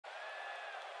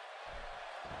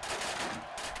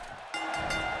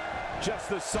Just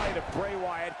the sight of Bray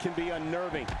Wyatt can be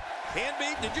unnerving. Can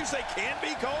be? Did you say can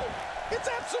be, Cole? It's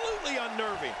absolutely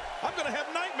unnerving. I'm going to have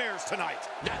nightmares tonight.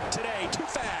 Not today. Too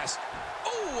fast.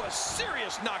 Oh, a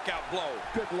serious knockout blow.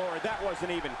 Good Lord, that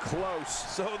wasn't even close.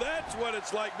 So that's what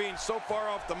it's like being so far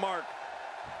off the mark.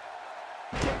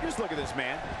 Just look at this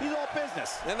man. He's all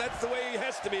business. And that's the way he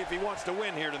has to be if he wants to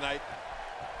win here tonight.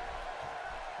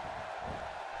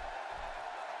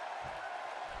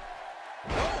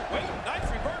 Oh, wait, nice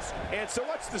reversal. And so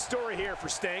what's the story here for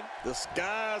Sting? The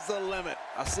sky's the limit.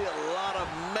 I see a lot of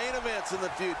main events in the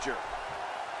future.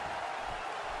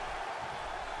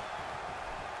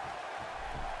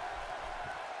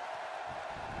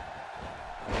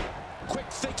 Quick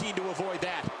thinking to avoid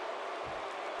that.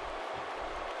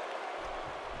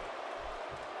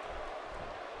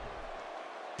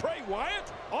 Bray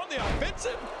Wyatt on the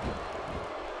offensive.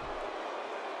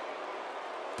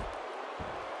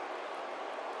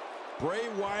 Bray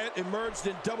Wyatt emerged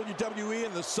in WWE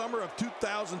in the summer of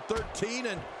 2013,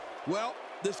 and, well,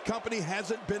 this company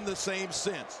hasn't been the same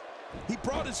since. He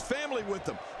brought his family with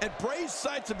him, and Bray's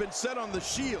sights have been set on the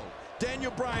Shield,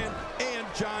 Daniel Bryan, and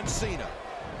John Cena.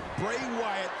 Bray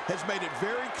Wyatt has made it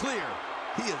very clear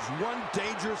he is one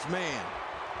dangerous man.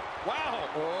 Wow.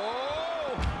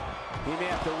 Oh! He may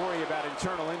have to worry about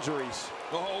internal injuries.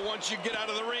 Oh, once you get out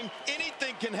of the ring,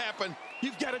 anything can happen.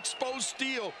 You've got exposed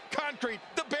steel, concrete,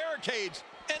 the barricades,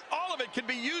 and all of it can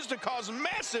be used to cause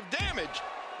massive damage.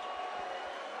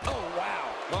 Oh, wow.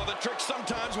 Well, the trick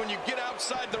sometimes when you get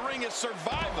outside the ring is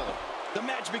survival. The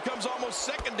match becomes almost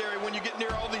secondary when you get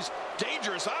near all these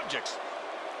dangerous objects.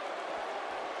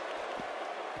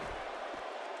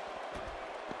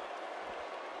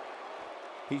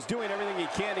 He's doing everything he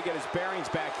can to get his bearings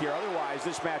back here. Otherwise,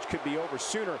 this match could be over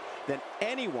sooner than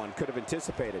anyone could have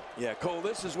anticipated. Yeah, Cole,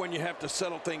 this is when you have to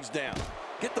settle things down.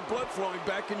 Get the blood flowing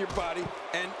back in your body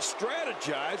and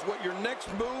strategize what your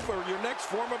next move or your next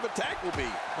form of attack will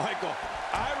be. Michael,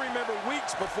 I remember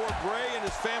weeks before Bray and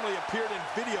his family appeared in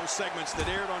video segments that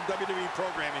aired on WWE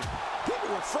programming. People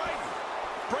were frightened.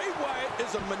 Bray Wyatt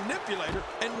is a manipulator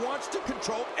and wants to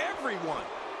control everyone.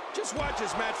 Just watch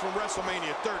his match from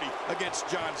WrestleMania 30 against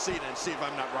John Cena and see if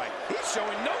I'm not right. He's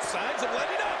showing no signs of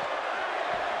letting up.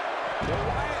 Well,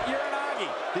 Wyatt, you're an Aggie.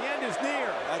 The end is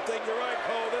near. I think you're right,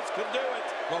 Cole. This could do it.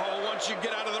 Oh, once you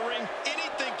get out of the ring,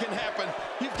 anything can happen.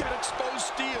 You've got exposed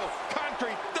steel,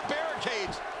 concrete, the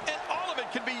barricades, and all of it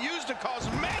can be used to cause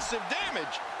massive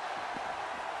damage.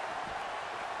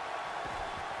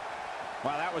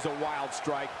 Wow, that was a wild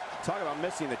strike. Talk about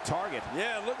missing the target.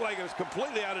 Yeah, it looked like it was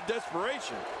completely out of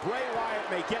desperation. Bray Wyatt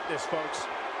may get this, folks.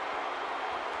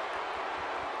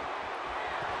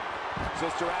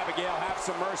 Sister Abigail, have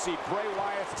some mercy. Bray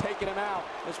Wyatt's taking him out.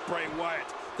 This Bray Wyatt,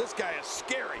 this guy is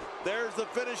scary. There's the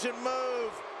finishing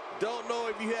move. Don't know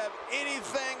if you have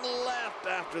anything left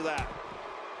after that.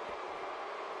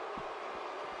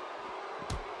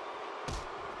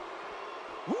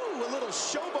 Woo, a little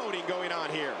showboating going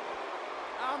on here.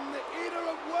 I'm the eater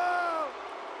of worlds.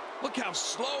 Look how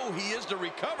slow he is to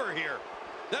recover here.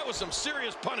 That was some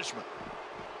serious punishment.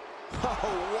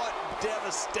 Oh, what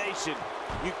devastation.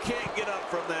 You can't get up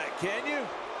from that, can you?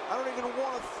 I don't even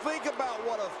want to think about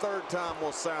what a third time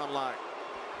will sound like.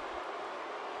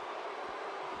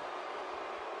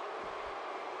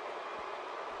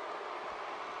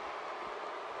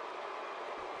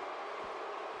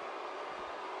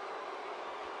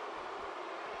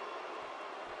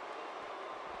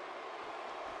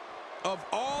 Of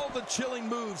all the chilling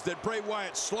moves that Bray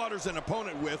Wyatt slaughters an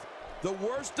opponent with, the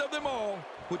worst of them all,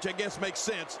 which I guess makes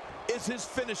sense, is his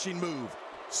finishing move,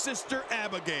 Sister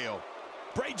Abigail.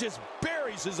 Bray just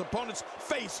buries his opponent's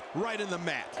face right in the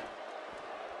mat.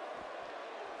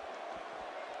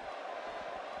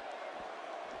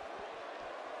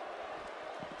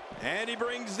 And he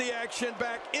brings the action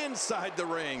back inside the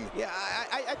ring. Yeah,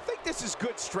 I think this is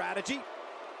good strategy.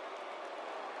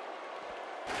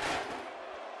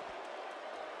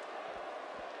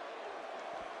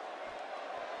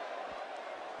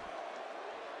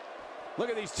 Look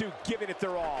at these two giving it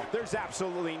their all. There's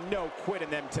absolutely no quit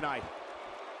in them tonight.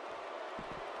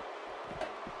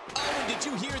 Oh, did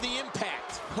you hear the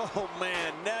impact? Oh,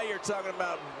 man, now you're talking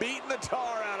about beating the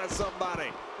tar out of somebody.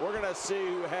 We're going to see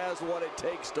who has what it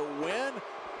takes to win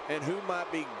and who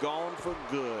might be gone for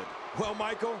good. Well,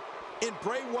 Michael, in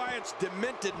Bray Wyatt's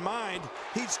demented mind,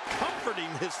 he's comforting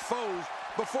his foes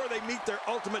before they meet their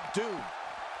ultimate doom.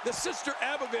 The Sister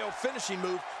Abigail finishing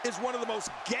move is one of the most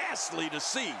ghastly to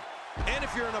see. And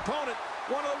if you're an opponent,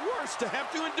 one of the worst to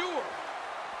have to endure.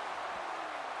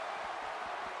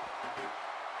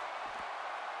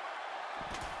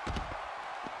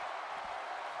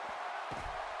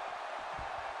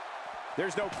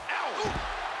 There's no... Ow!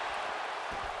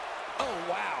 Oh,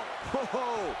 wow.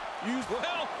 Whoa.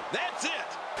 Well, that's it.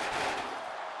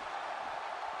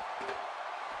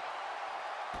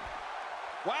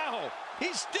 Wow.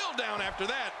 He's still down after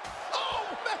that.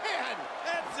 Oh, man!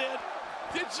 That's it.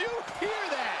 Did you hear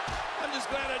that? I'm just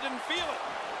glad I didn't feel it.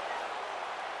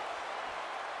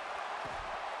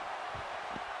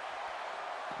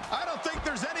 I don't think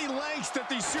there's any lengths that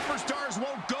these superstars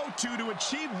won't go to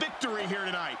achieve victory here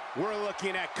tonight. We're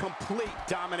looking at complete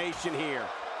domination here.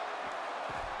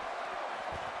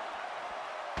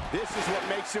 This is what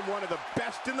makes him one of the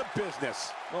best in the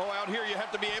business. Oh, out here you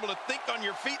have to be able to think on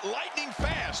your feet lightning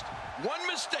fast. One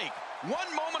mistake,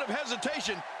 one moment of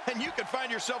hesitation, and you could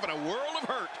find yourself in a world of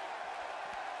hurt.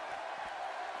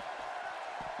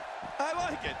 I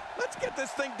like it. Let's get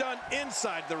this thing done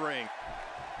inside the ring.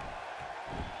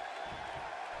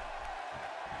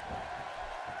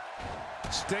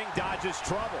 Sting dodges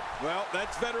trouble. Well,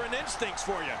 that's veteran instincts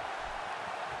for you.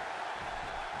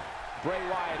 Bray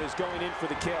Wyatt is going in for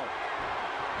the kill.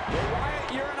 Bray Wyatt,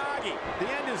 Uranagi.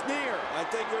 The end is near. I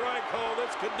think you're right, Cole.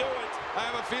 This could do it. I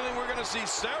have a feeling we're going to see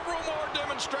several more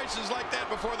demonstrations like that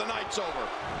before the night's over.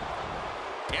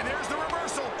 And there's the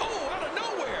reversal. Oh, out of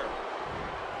nowhere.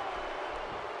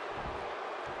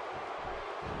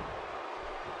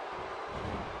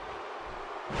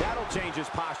 That'll change his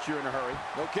posture in a hurry.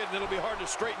 No kidding, it'll be hard to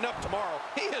straighten up tomorrow.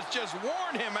 He has just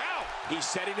worn him out. He's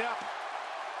setting up.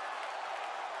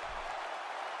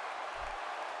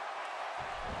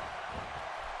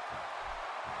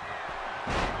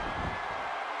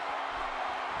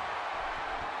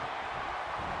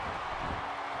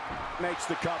 Makes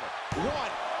the cover. 1,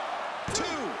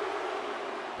 2.